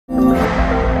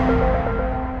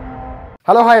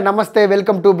Hello hi నమస్తే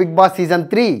welcome to big boss season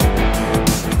 3.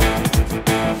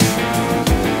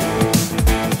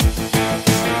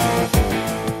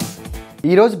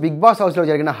 ఈరోజు big boss హౌస్లో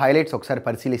జరిగిన హైలైట్స్ ఒకసారి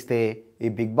పరిశీలిస్తే ఈ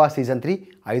బిగ్ బాస్ సీజన్ 3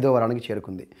 5వ వారానికి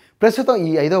చేరుకుంది. ప్రస్తుతం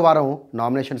ఈ 5వ వారం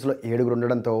నామినేషన్స్లో 7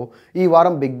 ఉండడంతో ఈ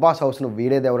వారం బిగ్ బాస్ హౌస్ను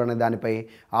వీడేదెవరనే దానిపై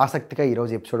ఆసక్తిగా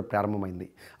ఈరోజు ఎపిసోడ్ ప్రారంభమైంది.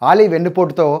 ఆలీ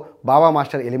వెన్నుపోటుతో బాబా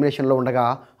మాస్టర్ ఎలిమినేషన్లో ఉండగా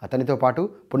అతనితో పాటు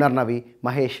పునర్నవి,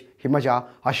 మహేష్, హిమజ,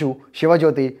 అశు,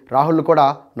 శివజ్యోతి, రాహుల్ కూడా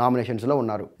నామినేషన్స్లో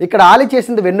ఉన్నారు. ఇక్కడ ఆలీ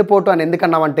చేసింది వెన్నుపోటు అని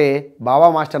ఎందుకన్నామంటే బాబా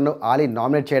మాస్టర్ను ఆలీ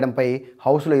నామినేట్ చేయడంపై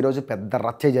హౌస్లో ఈరోజు పెద్ద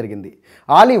రచ్చే జరిగింది.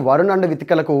 ఆలీ వరుణ్ అండ్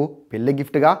వితికలకు పెళ్లి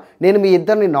గిఫ్ట్గా నేను మీ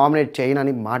ఇద్దరిని నామినేట్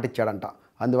చేయనని మాటిచ్చాడంట.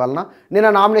 అందువలన నిన్న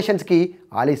నామినేషన్స్కి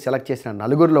ఆలీ సెలెక్ట్ చేసిన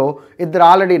నలుగురిలో ఇద్దరు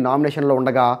ఆల్రెడీ నామినేషన్లో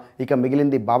ఉండగా ఇక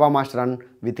మిగిలింది బాబా మాస్టర్ అండ్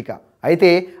వితిక. అయితే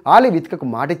ఆలీ వితికకు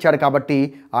మాటిచ్చాడు కాబట్టి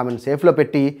ఆమెను సేఫ్లో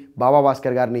పెట్టి బాబా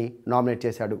భాస్కర్ గారిని నామినేట్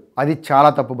చేశాడు. అది చాలా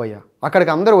తప్పు భయ్య.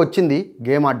 అక్కడికి అందరూ వచ్చింది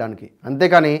గేమ్ ఆడడానికి,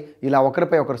 అంతేకాని ఇలా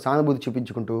ఒకరిపై ఒకరు సానుభూతి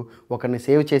చూపించుకుంటూ ఒకరిని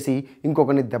సేవ్ చేసి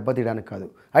ఇంకొకరిని దెబ్బతీయడానికి కాదు.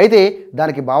 అయితే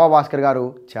దానికి బాబా భాస్కర్ గారు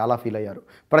చాలా ఫీల్ అయ్యారు.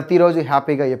 ప్రతిరోజు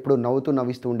హ్యాపీగా ఎప్పుడు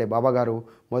నవ్విస్తూ ఉండే బాబా గారు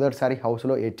మొదటిసారి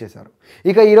హౌస్లో ఏడ్చేశారు.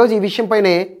 ఇక ఈరోజు ఈ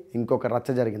విషయంపైనే ఇంకొక రచ్చ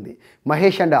జరిగింది.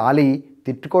 మహేష్ అండ్ ఆలీ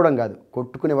తిట్టుకోవడం కాదు,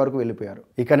 కొట్టుకునే వరకు వెళ్ళిపోయారు.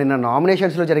 ఇక నిన్న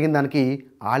నామినేషన్స్లో జరిగిన దానికి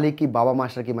ఆలీకి బాబా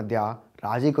మాస్టర్కి మధ్య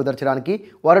రాజీ కుదర్చడానికి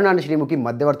వరుణ్ అండ్ శ్రీముఖి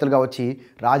మధ్యవర్తులుగా వచ్చి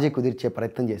రాజీ కుదిర్చే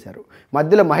ప్రయత్నం చేశారు.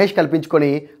 మధ్యలో మహేష్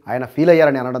కల్పించుకొని ఆయన ఫీల్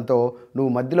అయ్యారని అనడంతో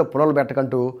నువ్వు మధ్యలో పుల్లలు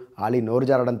పెట్టకంటూ ఆలీ నోరు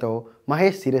జారడంతో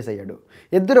మహేష్ సీరియస్ అయ్యాడు.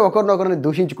 ఇద్దరు ఒకరినొకరిని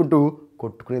దూషించుకుంటూ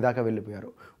కొట్టుకునేదాకా వెళ్ళిపోయారు.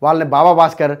 వాళ్ళని బాబా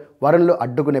భాస్కర్, వరుణ్లు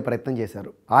అడ్డుకునే ప్రయత్నం చేశారు.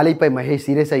 ఆలీపై మహేష్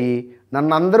సీరియస్ అయ్యి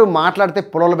నన్ను అందరూ మాట్లాడితే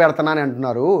పుల్లలు పెడతానని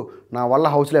అంటున్నారు, నా వల్ల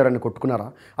హౌస్లో ఎవరైనా కొట్టుకున్నారా?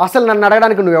 అసలు నన్ను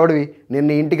అడగడానికి నువ్వెవడివి? నేను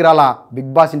నీ ఇంటికి రాలా,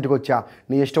 బిగ్ బాస్ ఇంటికి వచ్చా,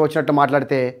 నీ ఇష్టం వచ్చినట్టు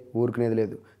మాట్లాడితే ఊరుకునేది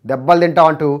లేదు, దెబ్బలు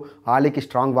తింటావంటూ ఆలీకి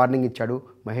స్ట్రాంగ్ వార్నింగ్ ఇచ్చాడు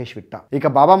మహేష్ విట్ట. ఇక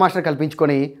బాబా మాస్టర్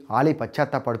కల్పించుకొని ఆలీ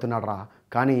పశ్చాత్తాపడుతున్నాడు రా,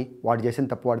 కానీ వాడు చేసిన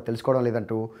తప్పు వాడు తెలుసుకోవడం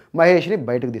లేదంటూ మహేష్ని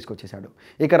బయటకు తీసుకొచ్చేశాడు.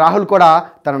 ఇక రాహుల్ కూడా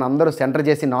తనను అందరూ సెంటర్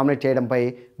చేసి నామినేట్ చేయడంపై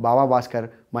బాబా భాస్కర్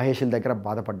మహేష్ల దగ్గర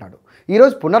బాధపడ్డాడు.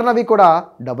 ఈరోజు పునర్నవి కూడా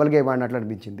డబుల్ గేమ్ ఆడినట్లు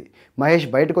అనిపించింది. మహేష్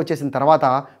బయటకు వచ్చేసిన తర్వాత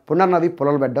పునర్నవి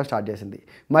పొలలు పెట్టడం స్టార్ట్ చేసింది.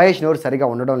 మహేష్ నోరు సరిగా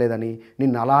ఉండడం లేదని,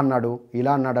 నిన్ను అలా అన్నాడు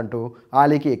ఇలా అన్నాడంటూ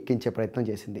ఆలీకి ఎక్కించే ప్రయత్నం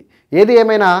చేసింది. ఏది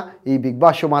ఏమైనా ఈ బిగ్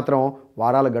బాస్ షో మాత్రం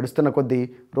వారాలు గడుస్తున్న కొద్దీ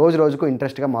రోజు రోజుకు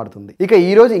ఇంట్రెస్ట్గా మారుతుంది. ఇక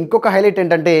ఈరోజు ఇంకొక హైలైట్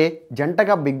ఏంటంటే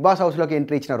జంటగా బిగ్ బాస్ హౌస్లోకి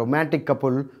ఎంట్రీ ఇచ్చిన రొమాంటిక్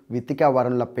కపుల్ వితిక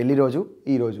వరుణ్ల పెళ్లి రోజు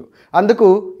ఈరోజు. అందుకు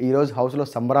ఈరోజు హౌస్లో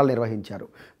సంబరాలు నిర్వహించారు.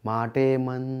 మాటే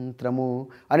మంత్రము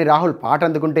అని రాహుల్ పాట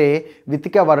అందుకుంటే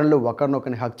వితిక వరుణ్లు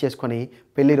ఒకరినొకరిని హక్ చేసుకొని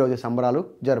పెళ్లి రోజు సంబరాలు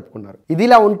జరుపుకున్నారు.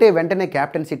 ఇదిలా ఉంటే వెంటనే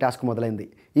క్యాప్టెన్సీ టాస్క్ మొదలైంది.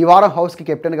 ఈ వారం హౌస్కి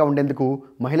కెప్టెన్గా ఉండేందుకు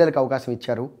మహిళలకు అవకాశం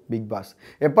ఇచ్చారు బిగ్ బాస్.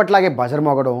 ఎప్పట్లాగే బజర్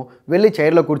మోగడం, వెళ్ళి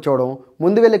చైర్లో కూర్చోవడం,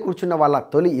 ముందు వెళ్ళి కూర్చున్న వాళ్ళ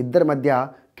తొలి ఇద్దరి మధ్య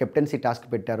కెప్టెన్సీ టాస్క్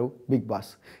పెట్టారు బిగ్ బాస్.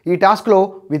 ఈ టాస్క్లో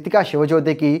వితిక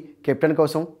శివజ్యోతికి కెప్టెన్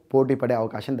కోసం పోటీ పడే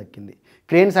అవకాశం దక్కింది.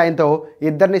 క్రేన్ సాయంతో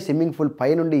ఇద్దరిని స్విమ్మింగ్ పూల్ పై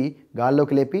నుండి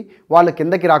గాల్లోకి లేపి వాళ్ళు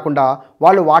కిందకి రాకుండా,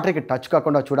 వాళ్ళు వాటర్కి టచ్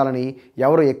కాకుండా చూడాలని,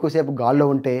 ఎవరు ఎక్కువసేపు గాల్లో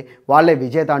ఉంటే వాళ్ళే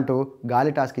విజేత అంటూ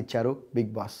గాలి టాస్క్ ఇచ్చారు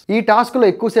బిగ్ బాస్. ఈ టాస్క్లో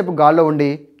ఎక్కువసేపు గాల్లో ఉండి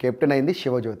కెప్టెన్ అయింది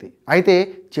శివజ్యోతి. అయితే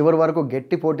చివరి వరకు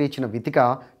గట్టి పోటీ ఇచ్చిన వితిక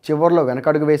చివరిలో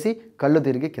వెనకడుగు వేసి కళ్ళు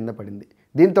తిరిగి కింద పడింది.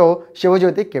 దీంతో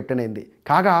శివజ్యోతి కెప్టెన్ అయింది.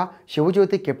 కాగా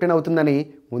శివజ్యోతి కెప్టెన్ అవుతుందని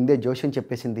ముందే జోష్యం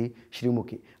చెప్పేసింది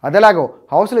శ్రీముఖి. అదేలాగో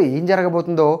హౌస్లో ఏం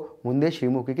జరగబోతుందో ముందే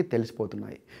శ్రీముఖికి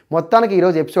తెలిసిపోతున్నాయి. మొత్తానికి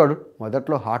ఈరోజు ఎపిసోడ్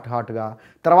మొదట్లో హాట్గా,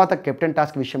 తర్వాత కెప్టెన్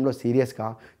టాస్క్ విషయంలో సీరియస్గా,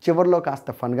 చివరిలో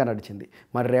కాస్త ఫన్గా నడిచింది.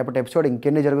 మరి రేపటి ఎపిసోడ్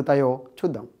ఇంకెన్ని జరుగుతాయో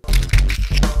చూద్దాం.